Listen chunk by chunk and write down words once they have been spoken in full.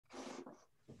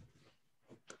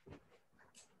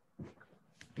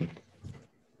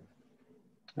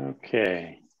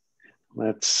Okay,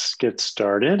 let's get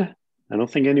started. I don't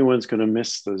think anyone's going to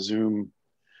miss the Zoom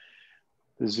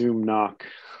knock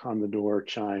on the door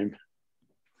chime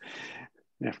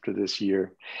after this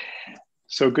year.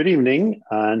 So good evening,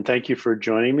 and thank you for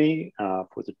joining me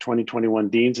for the 2021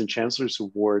 Deans and Chancellors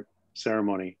Award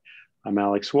ceremony. I'm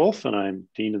Alex Wolf, and I'm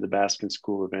Dean of the Baskin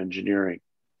School of Engineering.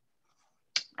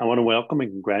 I want to welcome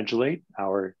and congratulate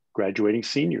our graduating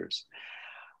seniors,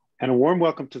 and a warm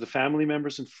welcome to the family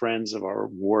members and friends of our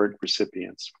award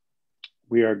recipients.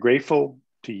 We are grateful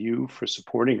to you for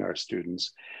supporting our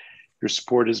students. Your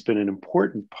support has been an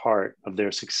important part of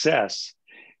their success,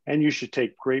 and you should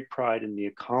take great pride in the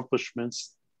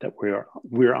accomplishments that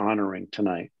we're honoring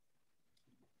tonight.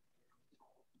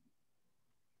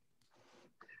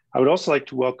 I would also like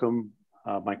to welcome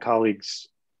my colleagues,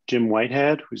 Jim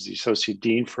Whitehead, who's the Associate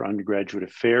Dean for Undergraduate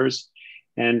Affairs,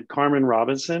 and Carmen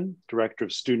Robinson, Director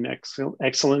of Student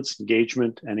Excellence,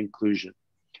 Engagement, and Inclusion.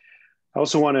 I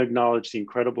also want to acknowledge the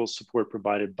incredible support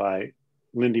provided by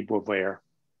Lindy Beauvair.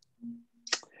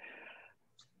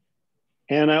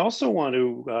 And I also want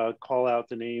to call out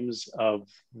the names of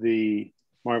the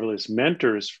marvelous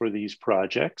mentors for these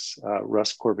projects,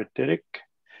 Russ Corbetitic,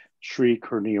 Sri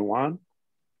Kurniawan,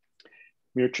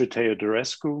 Mircea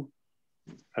Teodorescu,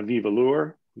 Aviva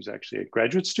Luer, who's actually a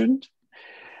graduate student,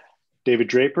 David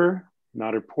Draper,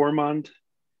 Nader Pourmand,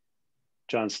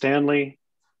 John Stanley,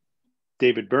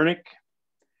 David Bernick,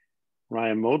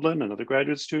 Ryan Modlin, another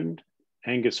graduate student,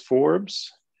 Angus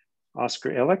Forbes, Oscar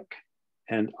Ellick,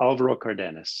 and Alvaro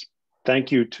Cardenas.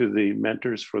 Thank you to the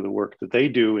mentors for the work that they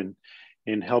do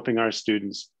in helping our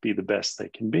students be the best they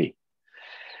can be.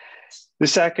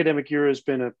 This academic year has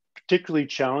been a particularly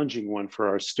challenging one for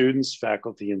our students,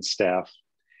 faculty, and staff,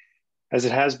 as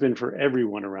it has been for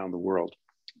everyone around the world.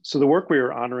 So the work we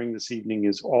are honoring this evening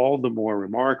is all the more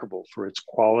remarkable for its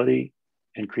quality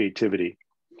and creativity.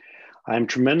 I am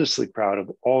tremendously proud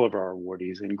of all of our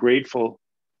awardees and grateful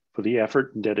for the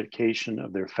effort and dedication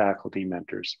of their faculty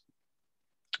mentors.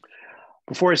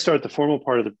 Before I start the formal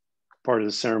part of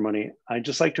the ceremony, I'd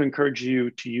just like to encourage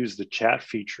you to use the chat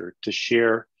feature to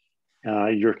share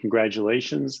your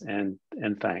congratulations and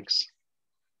thanks.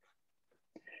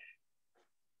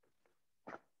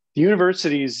 The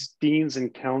university's Deans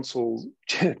and Chancellors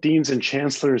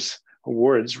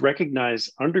Awards recognize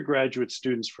undergraduate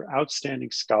students for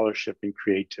outstanding scholarship and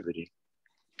creativity.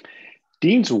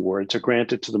 Dean's Awards are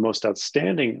granted to the most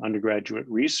outstanding undergraduate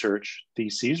research,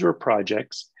 theses, or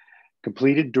projects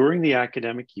completed during the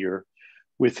academic year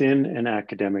within an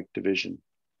academic division.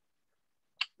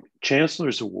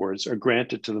 Chancellor's Awards are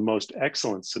granted to the most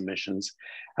excellent submissions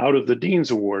out of the Dean's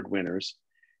Award winners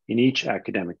in each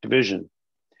academic division.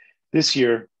 This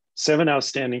year, 7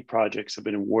 outstanding projects have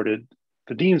been awarded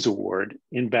the Dean's Award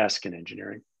in Baskin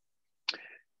engineering.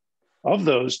 Of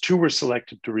those, 2 were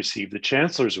selected to receive the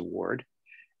Chancellor's Award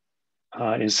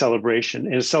in a celebration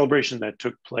that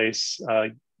took place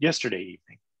yesterday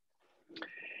evening.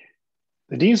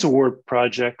 The Dean's Award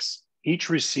projects each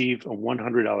receive a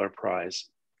 $100 prize,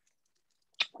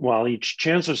 while each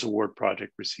Chancellor's Award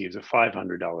project receives a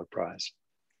 $500 prize.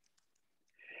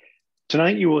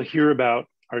 Tonight, you will hear about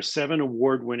our 7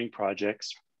 award-winning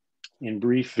projects in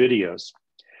brief videos.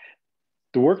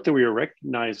 The work that we are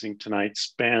recognizing tonight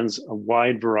spans a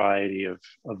wide variety of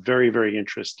very, very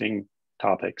interesting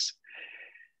topics.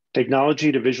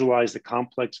 Technology to visualize the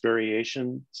complex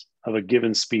variations of a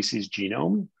given species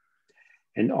genome,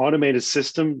 an automated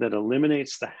system that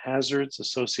eliminates the hazards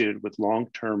associated with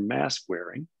long-term mask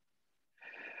wearing,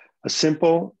 a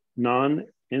simple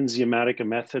non-enzymatic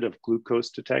method of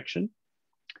glucose detection,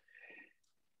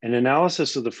 an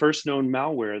analysis of the first known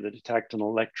malware that attacked an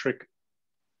electric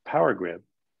power grid,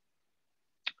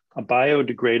 a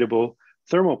biodegradable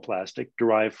thermoplastic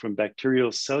derived from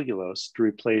bacterial cellulose to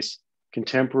replace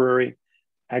contemporary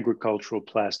agricultural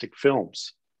plastic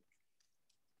films,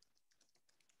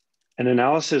 an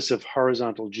analysis of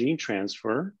horizontal gene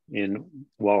transfer in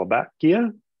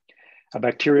Wallachia, a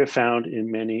bacteria found in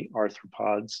many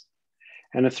arthropods,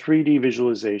 and a 3D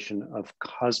visualization of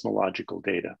cosmological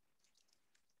data.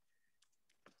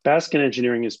 Baskin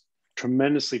Engineering is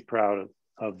tremendously proud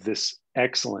of this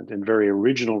excellent and very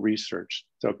original research.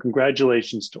 So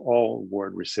congratulations to all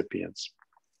award recipients.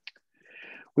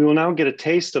 We will now get a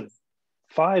taste of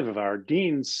 5 of our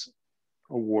Dean's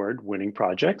Award winning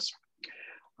projects.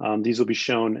 These will be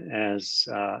shown as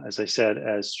I said,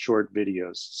 as short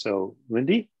videos. So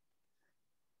Lindy?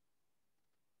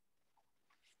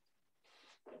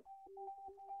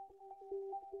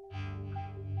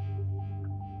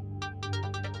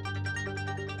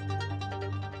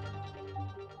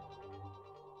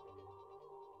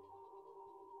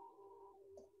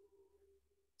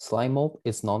 Slime mold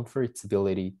is known for its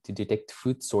ability to detect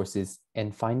food sources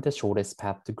and find the shortest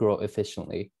path to grow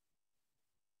efficiently.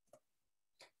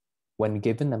 When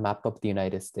given a map of the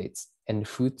United States and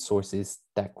food sources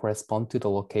that correspond to the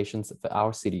locations of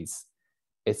our cities,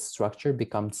 its structure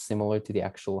becomes similar to the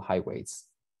actual highways.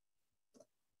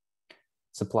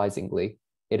 Surprisingly,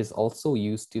 it is also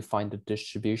used to find the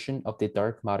distribution of the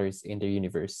dark matters in the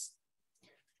universe.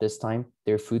 This time,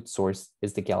 their food source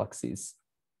is the galaxies.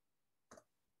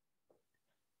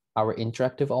 Our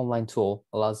interactive online tool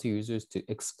allows users to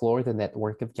explore the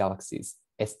network of galaxies,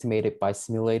 estimated by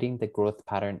simulating the growth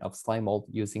pattern of slime mold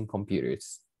using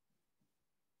computers.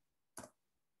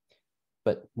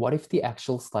 But what if the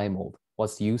actual slime mold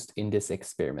was used in this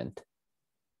experiment?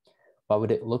 What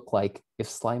would it look like if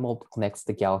slime mold connects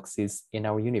the galaxies in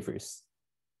our universe?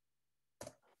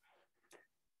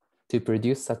 To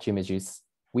produce such images,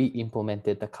 we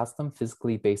implemented a custom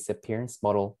physically based appearance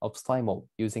model of slime mold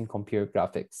using computer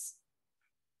graphics.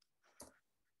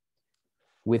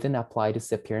 We then applied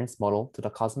this appearance model to the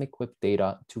cosmic whip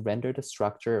data to render the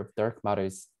structure of dark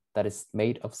matters that is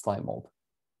made of slime mold.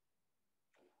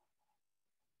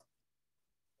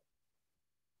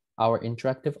 Our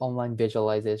interactive online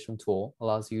visualization tool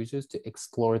allows users to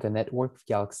explore the network of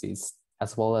galaxies,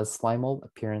 as well as slime mold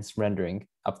appearance rendering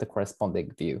of the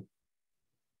corresponding view.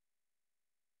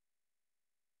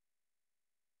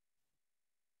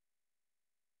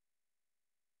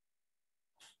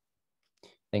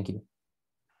 Thank you.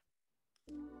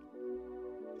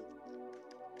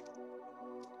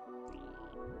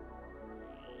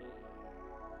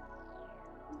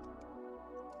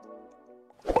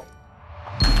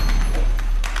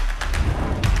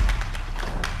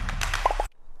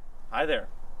 Hi there,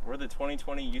 we're the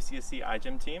 2020 UCSC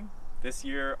iGEM team. This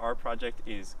year our project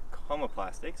is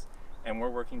Komaplastics, and we're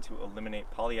working to eliminate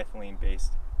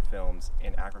polyethylene-based films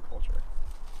in agriculture.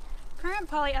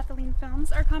 Current polyethylene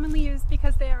films are commonly used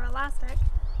because they are elastic.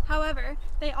 However,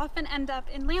 they often end up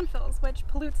in landfills, which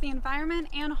pollutes the environment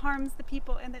and harms the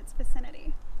people in its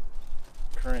vicinity.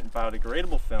 Current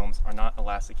biodegradable films are not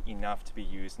elastic enough to be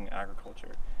used in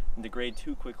agriculture and degrade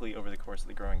too quickly over the course of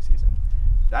the growing season.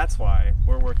 That's why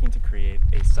we're working to create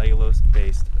a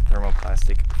cellulose-based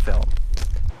thermoplastic film.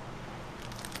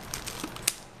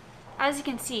 As you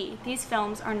can see, these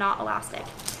films are not elastic.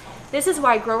 This is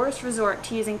why growers resort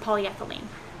to using polyethylene.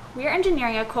 We are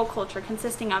engineering a co-culture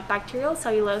consisting of bacterial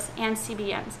cellulose and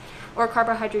CBMs, or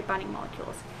carbohydrate binding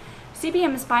molecules.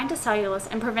 CBMs bind to cellulose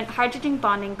and prevent hydrogen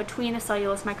bonding between the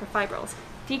cellulose microfibrils,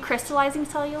 decrystallizing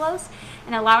cellulose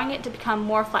and allowing it to become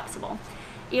more flexible.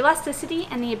 Elasticity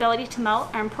and the ability to melt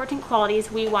are important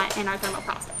qualities we want in our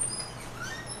thermoplastic.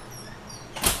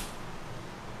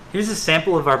 Here's a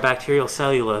sample of our bacterial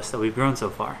cellulose that we've grown so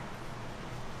far.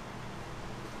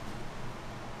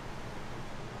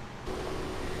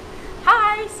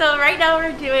 Hi, so right now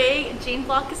we're doing gene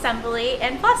block assembly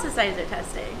and plasticizer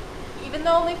testing. Even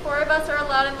though only 4 of us are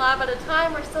allowed in lab at a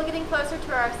time, we're still getting closer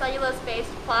to our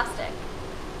cellulose-based plastic.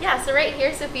 Yeah, so right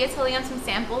here, Sophia's holding up some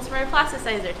samples for our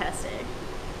plasticizer testing.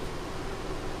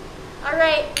 All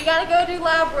right, we gotta go do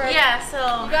lab work. Yeah,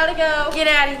 so you gotta go. Get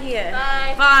out of here.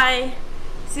 Bye. Bye.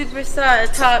 Super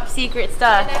top secret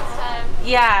stuff. See you next time.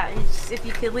 Yeah, if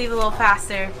you could leave a little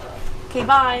faster. Okay,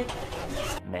 bye.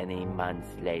 Many months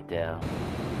later.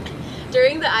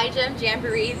 During the iGEM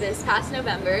Jamboree this past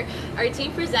November, our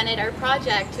team presented our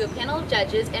project to a panel of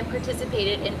judges and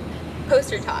participated in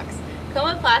poster talks.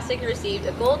 Komaplastics received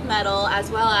a gold medal as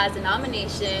well as a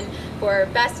nomination for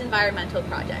Best Environmental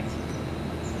Project.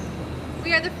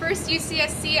 We are the first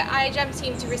UCSC iGEM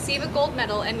team to receive a gold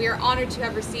medal, and we are honored to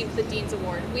have received the Dean's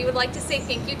Award. We would like to say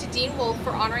thank you to Dean Wolf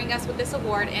for honoring us with this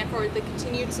award and for the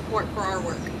continued support for our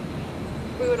work.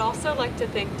 We would also like to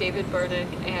thank David Burdick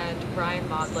and Ryan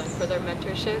Maudlin for their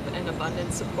mentorship and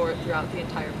abundant support throughout the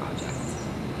entire project.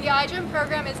 The iGEM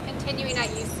program is continuing at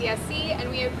UCSC,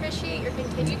 and we appreciate your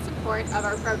continued support of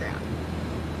our program.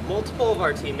 Multiple of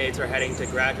our teammates are heading to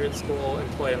graduate school,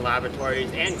 employed in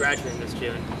laboratories, and graduating this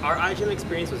June. Our iGEM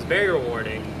experience was very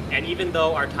rewarding, and even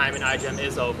though our time in iGEM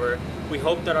is over, we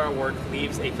hope that our work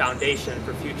leaves a foundation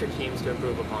for future teams to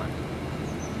improve upon.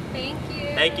 Thank you.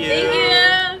 Thank you.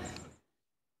 Thank you.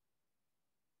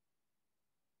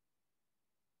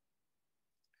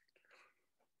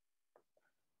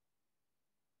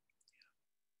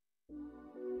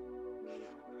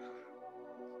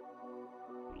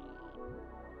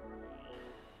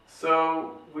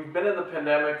 So we've been in the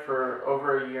pandemic for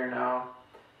over a year now.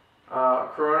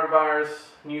 Coronavirus,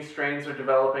 new strains are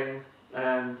developing,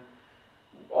 and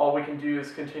all we can do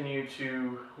is continue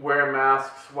to wear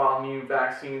masks while new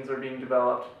vaccines are being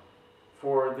developed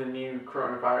for the new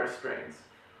coronavirus strains.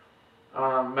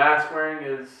 Mask wearing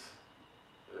it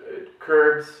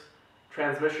curbs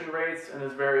transmission rates and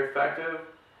is very effective.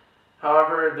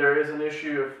 However, there is an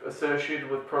issue associated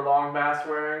with prolonged mask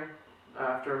wearing.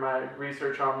 After my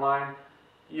research online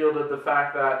yielded the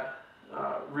fact that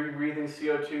rebreathing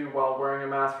CO2 while wearing a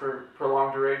mask for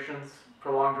prolonged durations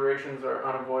are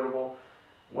unavoidable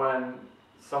when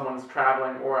someone's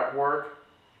traveling or at work.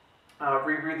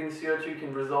 Rebreathing CO2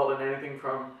 can result in anything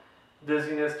from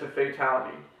dizziness to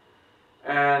fatality.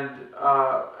 And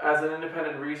as an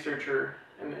independent researcher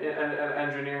and an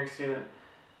engineering student,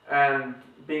 and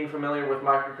being familiar with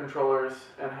microcontrollers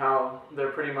and how they're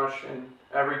pretty much in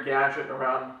every gadget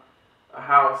around a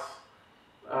house,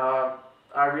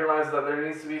 I realized that there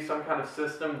needs to be some kind of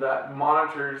system that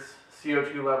monitors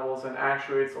CO2 levels and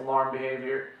actuates alarm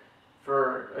behavior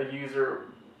for a user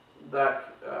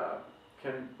that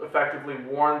can effectively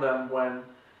warn them when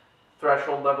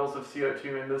threshold levels of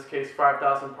CO2, in this case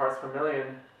 5,000 parts per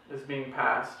million, is being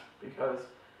passed, because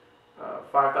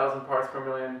 5,000 parts per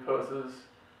million poses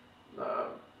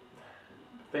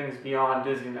things beyond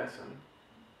dizziness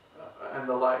and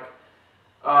the like.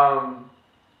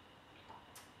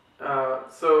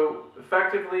 So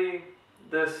effectively,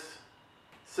 this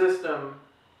system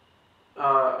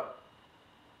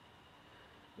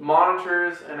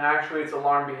monitors and actuates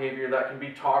alarm behavior that can be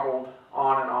toggled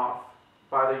on and off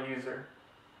by the user.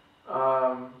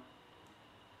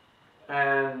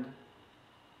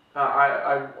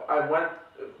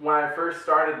 When I first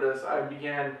started this, I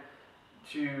began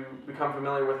to become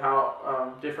familiar with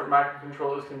how different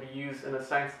microcontrollers can be used in a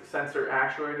sensor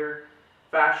actuator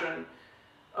fashion.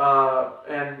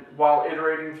 And while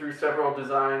iterating through several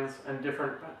designs and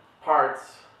different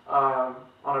parts on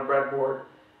a breadboard,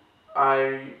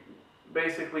 I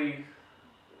basically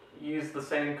used the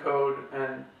same code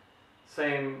and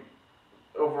same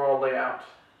overall layout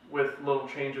with little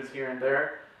changes here and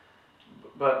there,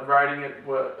 but writing it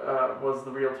was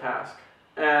the real task.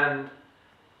 And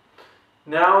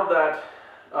now that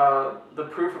the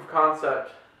proof of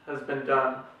concept has been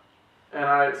done, and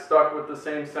I stuck with the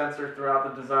same sensor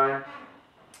throughout the design,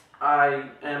 I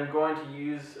am going to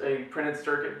use a printed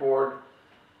circuit board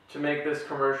to make this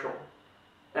commercial.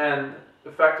 And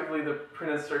effectively, the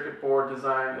printed circuit board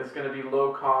design is going to be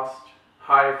low cost,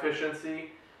 high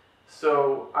efficiency.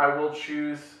 So I will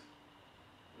choose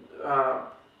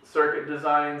circuit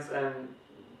designs and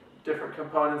different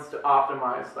components to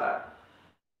optimize that.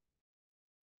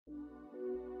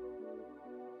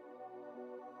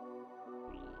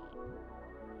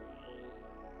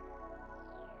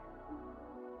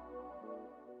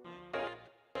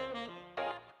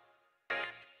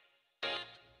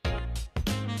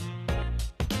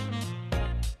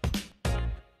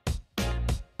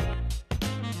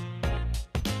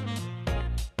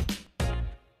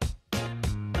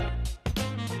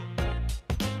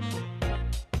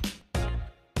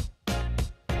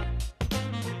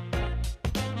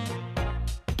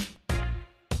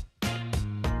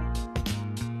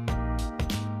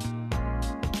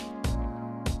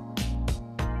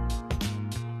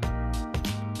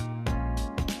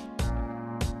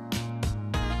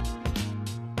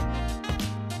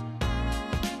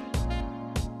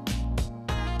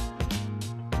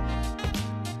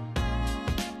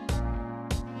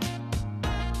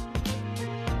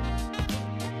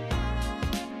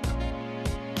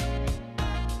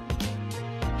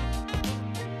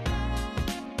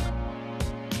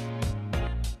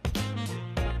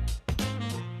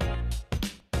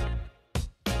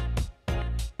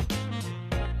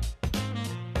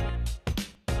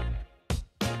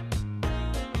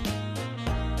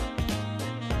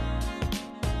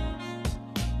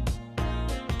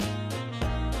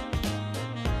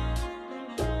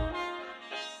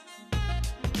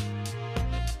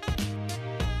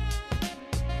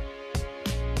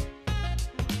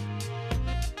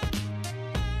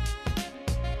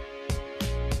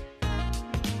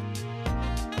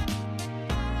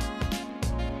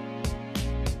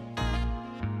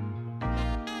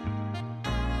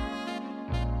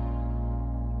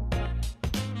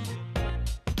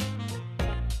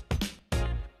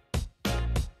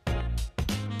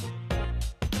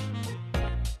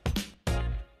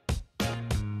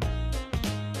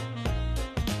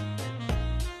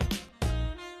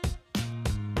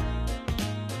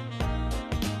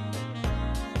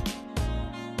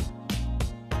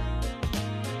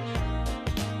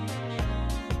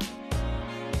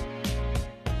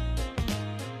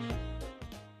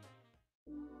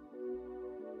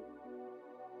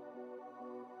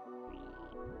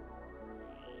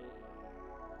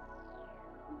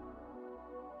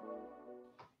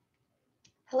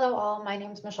 Hello all, my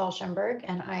name is Michelle Shimberg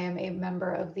and I am a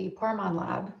member of the Pormon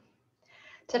Lab.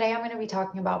 Today I'm going to be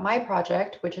talking about my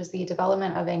project, which is the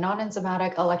development of a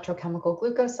non-enzymatic electrochemical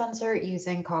glucose sensor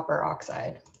using copper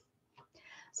oxide.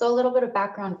 So a little bit of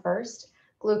background first.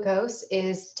 Glucose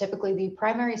is typically the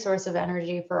primary source of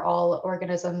energy for all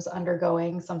organisms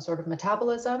undergoing some sort of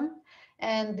metabolism,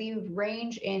 and the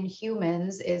range in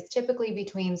humans is typically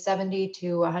between 70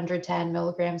 to 110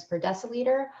 milligrams per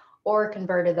deciliter, or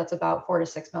converted, that's about 4 to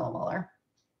 6 millimolar.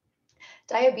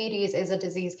 Diabetes is a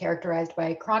disease characterized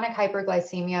by chronic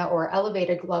hyperglycemia or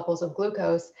elevated levels of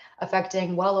glucose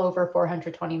affecting well over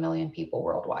 420 million people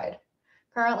worldwide.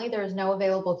 Currently, there is no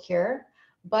available cure,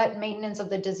 but maintenance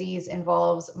of the disease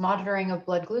involves monitoring of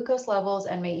blood glucose levels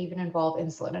and may even involve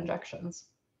insulin injections.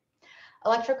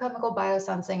 Electrochemical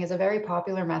biosensing is a very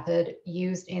popular method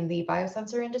used in the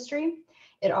biosensor industry.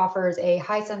 It offers a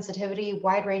high sensitivity,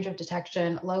 wide range of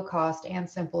detection, low cost, and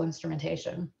simple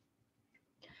instrumentation.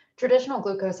 Traditional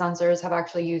glucose sensors have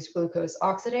actually used glucose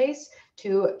oxidase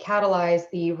to catalyze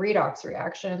the redox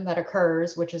reaction that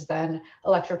occurs, which is then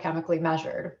electrochemically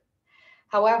measured.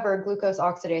 However, glucose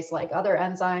oxidase, like other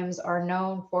enzymes, are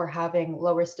known for having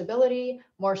lower stability,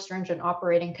 more stringent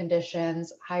operating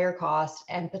conditions, higher cost,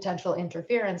 and potential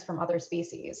interference from other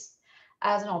species.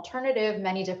 As an alternative,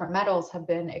 many different metals have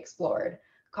been explored.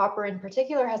 Copper in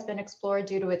particular has been explored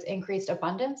due to its increased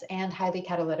abundance and highly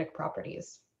catalytic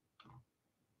properties.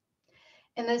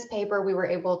 In this paper, we were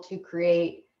able to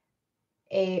create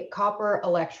a copper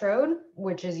electrode,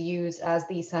 which is used as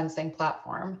the sensing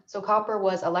platform. So copper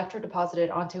was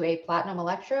electrodeposited onto a platinum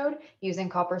electrode using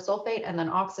copper sulfate and then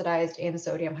oxidized in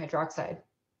sodium hydroxide.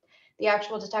 The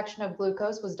actual detection of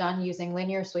glucose was done using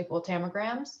linear sweep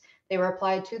voltammograms. They were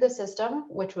applied to the system,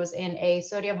 which was in a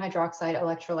sodium hydroxide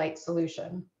electrolyte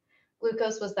solution.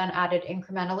 Glucose was then added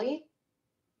incrementally.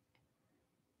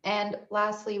 And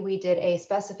lastly, we did a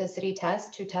specificity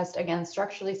test to test against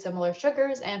structurally similar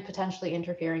sugars and potentially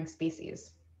interfering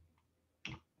species.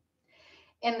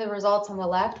 In the results on the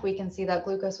left, we can see that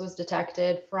glucose was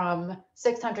detected from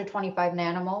 625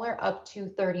 nanomolar up to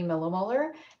 30 millimolar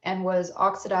and was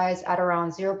oxidized at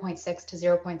around 0.6 to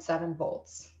 0.7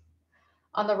 volts.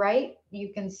 On the right,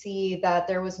 you can see that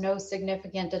there was no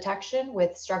significant detection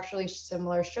with structurally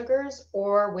similar sugars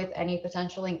or with any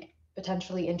potentially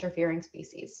interfering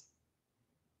species.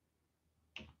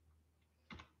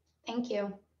 Thank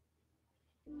you.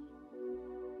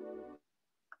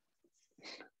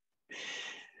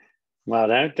 Wow,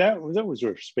 that was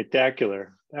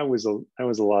spectacular. That was a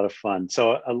lot of fun.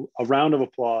 So a round of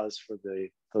applause for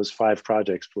those 5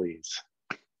 projects, please.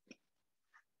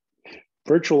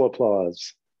 Virtual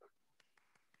applause.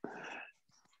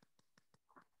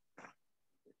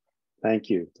 Thank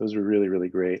you. Those were really, really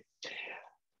great.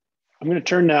 I'm going to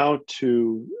turn now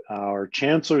to our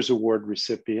Chancellor's Award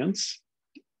recipients.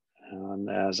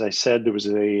 As I said, there was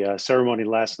a ceremony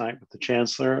last night with the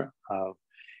Chancellor,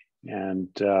 and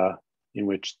in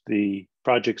which the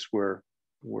projects were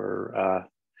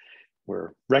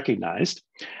recognized,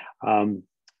 and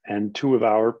 2 of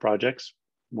our projects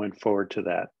went forward to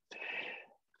that.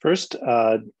 First,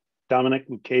 Dominic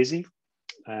Lucchese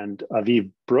and Aviv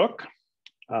Brook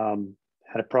have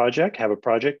a project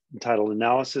entitled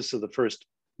Analysis of the First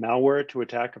Malware to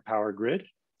Attack a Power Grid.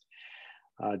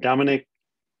 Dominic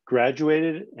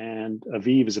graduated and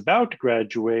Aviv is about to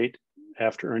graduate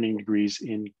after earning degrees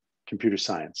in computer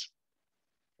science.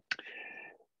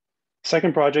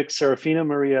 Second project, Serafina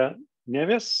Maria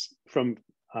Neves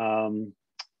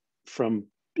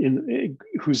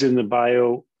who's in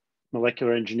the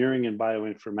biomolecular engineering and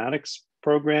bioinformatics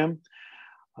program,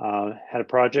 had a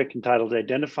project entitled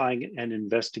Identifying and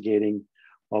Investigating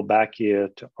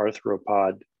Wolbachia to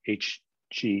Arthropod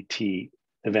HGT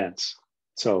Events.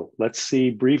 So let's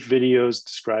see brief videos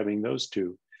describing those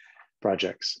 2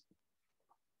 projects.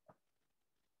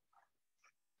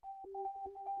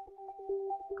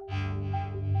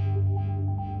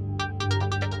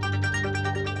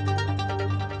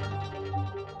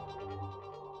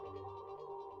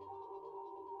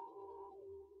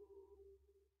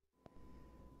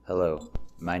 Hello,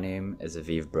 my name is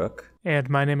Aviv Brook. And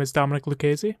my name is Dominic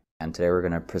Lucchese. And today we're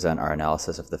going to present our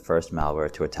analysis of the first malware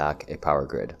to attack a power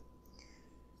grid.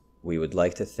 We would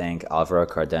like to thank Alvaro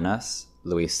Cardenas,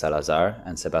 Luis Salazar,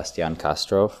 and Sebastian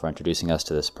Castro for introducing us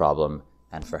to this problem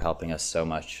and for helping us so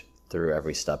much through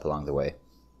every step along the way.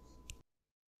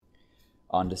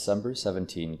 On December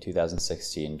 17,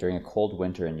 2016, during a cold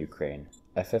winter in Ukraine,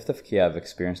 a fifth of Kiev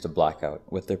experienced a blackout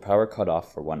with their power cut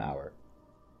off for 1 hour.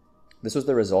 This was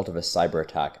the result of a cyber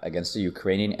attack against a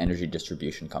Ukrainian energy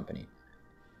distribution company.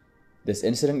 This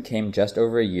incident came just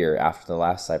over a year after the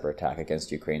last cyber attack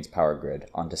against Ukraine's power grid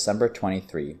on December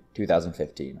 23,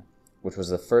 2015, which was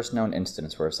the first known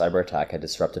instance where a cyber attack had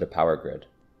disrupted a power grid.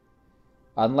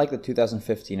 Unlike the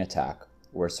 2015 attack,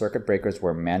 where circuit breakers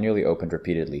were manually opened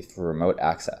repeatedly through remote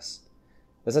access,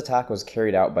 this attack was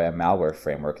carried out by a malware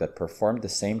framework that performed the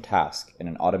same task in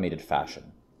an automated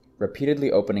fashion,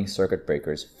 repeatedly opening circuit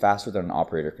breakers faster than an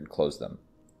operator could close them.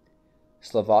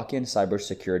 Slovakian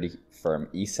cybersecurity firm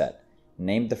Issei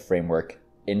named the framework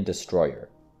InDestroyer,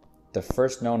 the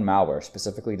first known malware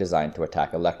specifically designed to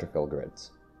attack electrical grids.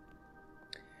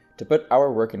 To put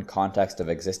our work in context of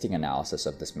existing analysis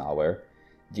of this malware,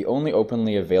 the only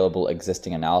openly available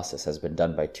existing analysis has been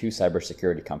done by 2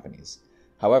 cybersecurity companies.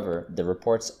 However, the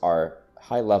reports are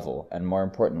high level, and more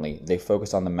importantly, they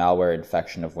focus on the malware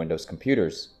infection of Windows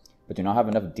computers, but do not have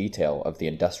enough detail of the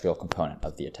industrial component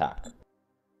of the attack.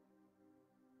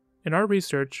 In our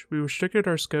research, we restricted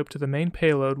our scope to the main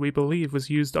payload we believe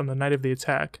was used on the night of the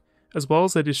attack, as well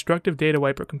as the destructive data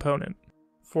wiper component.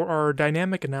 For our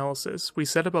dynamic analysis, we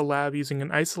set up a lab using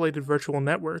an isolated virtual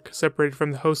network separated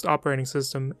from the host operating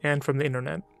system and from the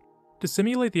internet. To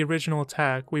simulate the original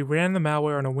attack, we ran the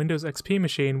malware on a Windows XP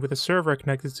machine with a server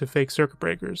connected to fake circuit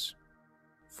breakers.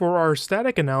 For our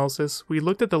static analysis, we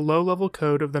looked at the low-level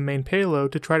code of the main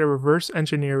payload to try to reverse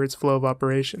engineer its flow of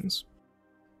operations.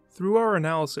 Through our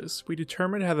analysis, we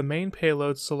determined how the main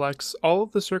payload selects all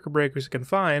of the circuit breakers it can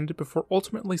find before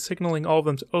ultimately signaling all of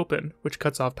them to open, which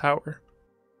cuts off power.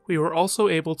 We were also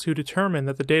able to determine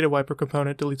that the data wiper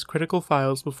component deletes critical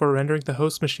files before rendering the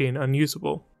host machine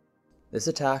unusable. This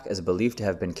attack is believed to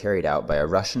have been carried out by a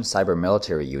Russian cyber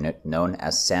military unit known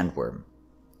as Sandworm.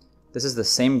 This is the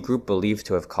same group believed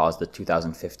to have caused the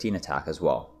 2015 attack as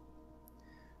well.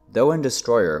 Though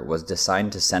InDestroyer was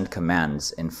designed to send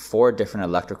commands in 4 different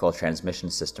electrical transmission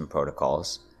system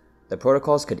protocols, the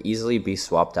protocols could easily be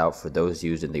swapped out for those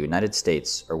used in the United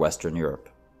States or Western Europe.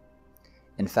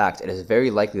 In fact, it is very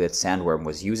likely that Sandworm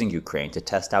was using Ukraine to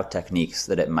test out techniques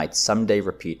that it might someday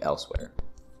repeat elsewhere.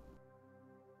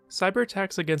 Cyber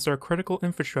attacks against our critical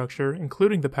infrastructure,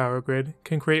 including the power grid,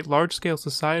 can create large-scale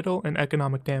societal and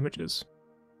economic damages.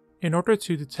 In order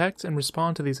to detect and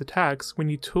respond to these attacks, we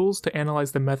need tools to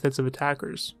analyze the methods of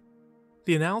attackers.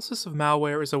 The analysis of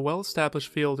malware is a well-established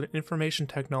field in information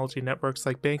technology networks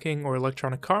like banking or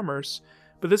electronic commerce,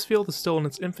 but this field is still in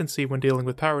its infancy when dealing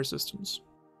with power systems.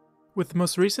 With the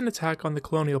most recent attack on the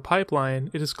Colonial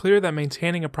Pipeline, it is clear that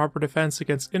maintaining a proper defense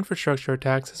against infrastructure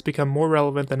attacks has become more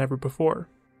relevant than ever before.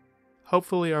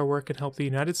 Hopefully our work can help the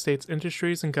United States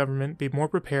industries and government be more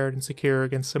prepared and secure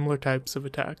against similar types of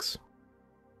attacks.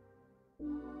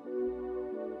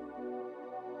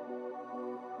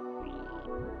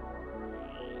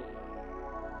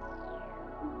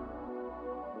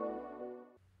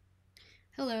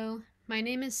 Hello, my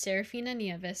name is Serafina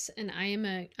Nieves, and I am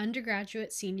an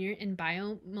undergraduate senior in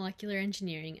biomolecular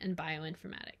engineering and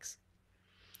bioinformatics.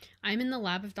 I'm in the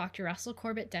lab of Dr. Russell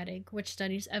Corbett-Dedig, which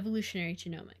studies evolutionary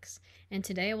genomics, and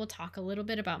today I will talk a little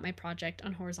bit about my project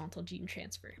on horizontal gene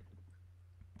transfer.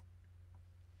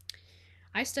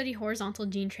 I study horizontal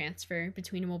gene transfer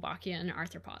between Wolbachia and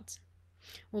arthropods.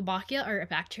 Wolbachia are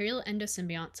bacterial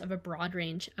endosymbionts of a broad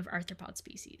range of arthropod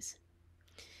species.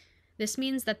 This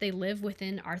means that they live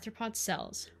within arthropod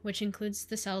cells, which includes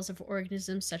the cells of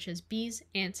organisms such as bees,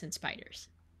 ants, and spiders.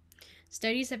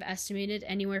 Studies have estimated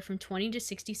anywhere from 20 to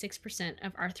 66%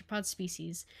 of arthropod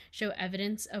species show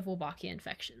evidence of Wolbachia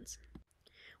infections.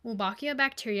 Wolbachia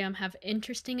bacterium have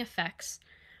interesting effects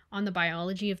on the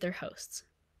biology of their hosts.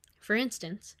 For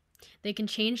instance, they can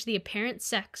change the apparent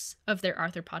sex of their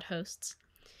arthropod hosts,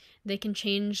 they can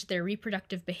change their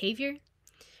reproductive behavior,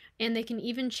 and they can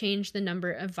even change the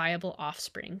number of viable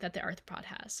offspring that the arthropod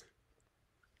has.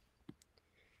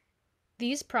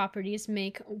 These properties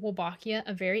make Wolbachia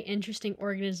a very interesting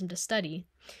organism to study,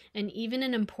 and even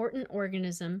an important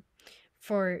organism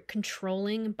for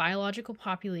controlling biological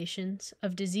populations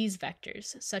of disease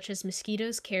vectors, such as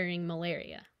mosquitoes carrying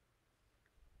malaria.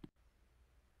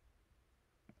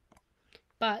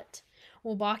 But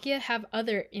Wolbachia have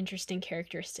other interesting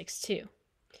characteristics too.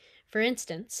 For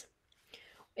instance,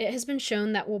 it has been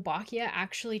shown that Wolbachia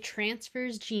actually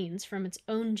transfers genes from its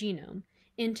own genome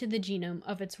into the genome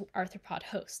of its arthropod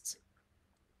hosts.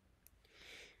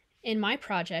 In my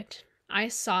project, I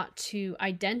sought to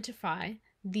identify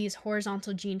these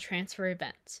horizontal gene transfer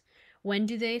events. When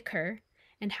do they occur,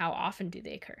 and how often do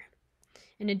they occur?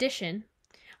 In addition,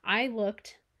 I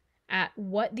looked at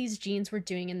what these genes were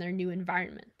doing in their new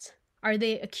environment. Are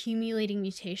they accumulating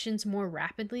mutations more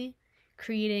rapidly,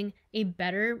 creating a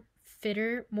better,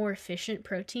 fitter, more efficient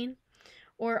protein?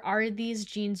 Or are these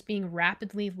genes being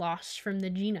rapidly lost from the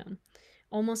genome,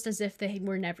 almost as if they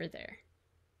were never there?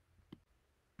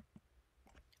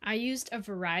 I used a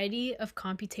variety of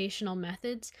computational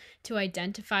methods to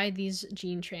identify these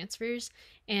gene transfers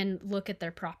and look at their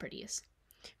properties.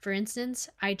 For instance,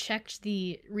 I checked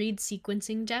the read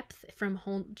sequencing depth from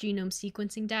whole genome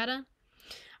sequencing data.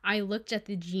 I looked at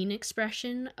the gene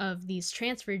expression of these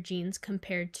transferred genes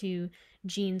compared to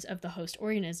genes of the host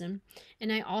organism,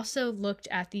 and I also looked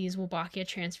at these Wolbachia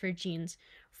transferred genes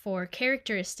for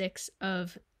characteristics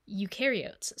of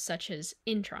eukaryotes, such as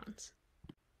introns.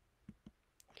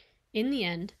 In the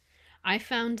end, I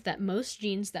found that most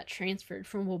genes that transferred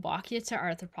from Wolbachia to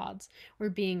arthropods were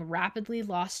being rapidly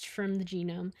lost from the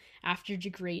genome after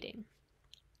degrading.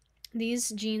 These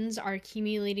genes are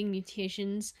accumulating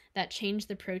mutations that change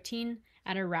the protein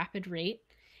at a rapid rate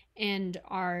and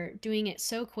are doing it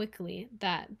so quickly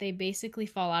that they basically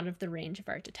fall out of the range of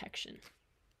our detection.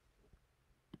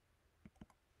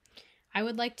 I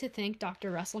would like to thank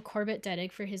Dr. Russell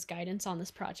Corbett-Dedig for his guidance on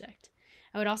this project.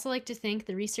 I would also like to thank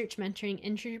the Research Mentoring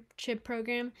Internship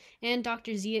Program and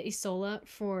Dr. Zia Isola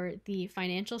for the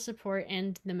financial support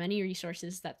and the many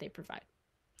resources that they provide.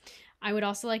 I would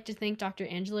also like to thank Dr.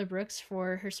 Angela Brooks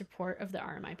for her support of the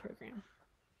RMI program.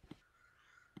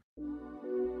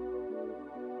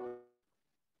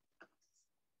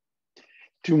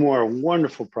 Two more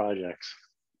wonderful projects.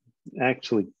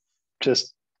 Actually,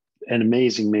 just an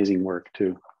amazing work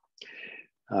too.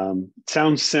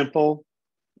 Sounds simple,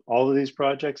 all of these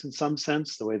projects in some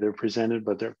sense, the way they're presented,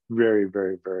 but they're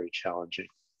very challenging.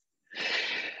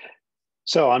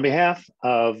 So on behalf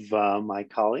of my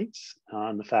colleagues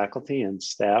on the faculty and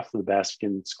staff of the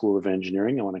Baskin School of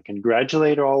Engineering, I want to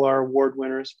congratulate all our award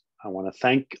winners. I want to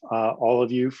thank all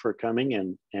of you for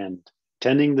coming and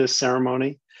attending this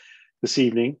ceremony this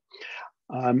evening.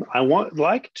 I would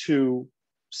like to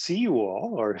see you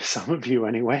all, or some of you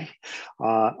anyway,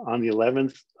 on the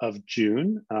 11th of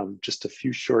June, just a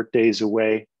few short days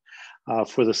away,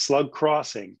 for the Slug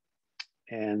Crossing.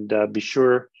 And be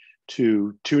sure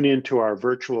to tune into our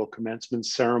virtual commencement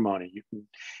ceremony. You can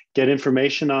get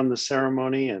information on the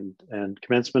ceremony and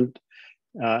commencement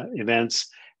events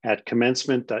at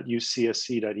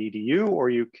commencement.ucsc.edu,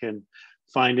 or you can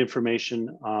find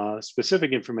information,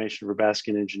 specific information for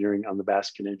Baskin Engineering on the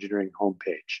Baskin Engineering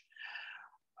homepage.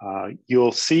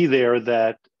 You'll see there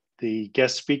that the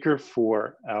guest speaker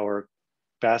for our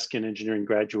Baskin Engineering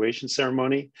graduation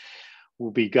ceremony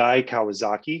will be Guy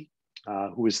Kawasaki,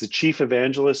 who is the chief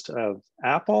evangelist of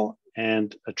Apple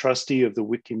and a trustee of the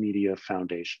Wikimedia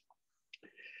Foundation.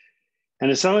 And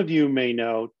as some of you may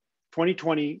know,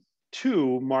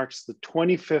 2022 marks the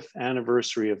 25th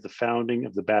anniversary of the founding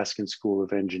of the Baskin School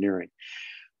of Engineering.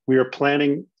 We are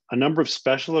planning a number of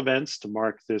special events to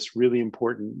mark this really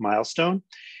important milestone.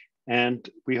 And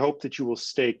we hope that you will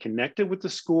stay connected with the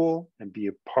school and be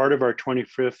a part of our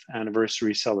 25th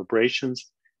anniversary celebrations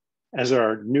as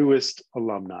our newest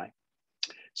alumni.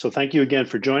 So thank you again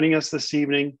for joining us this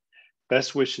evening.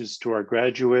 Best wishes to our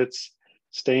graduates.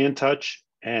 Stay in touch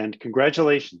and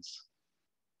congratulations.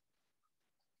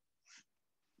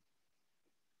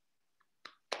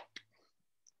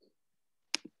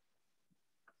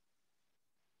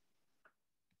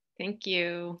 Thank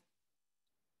you.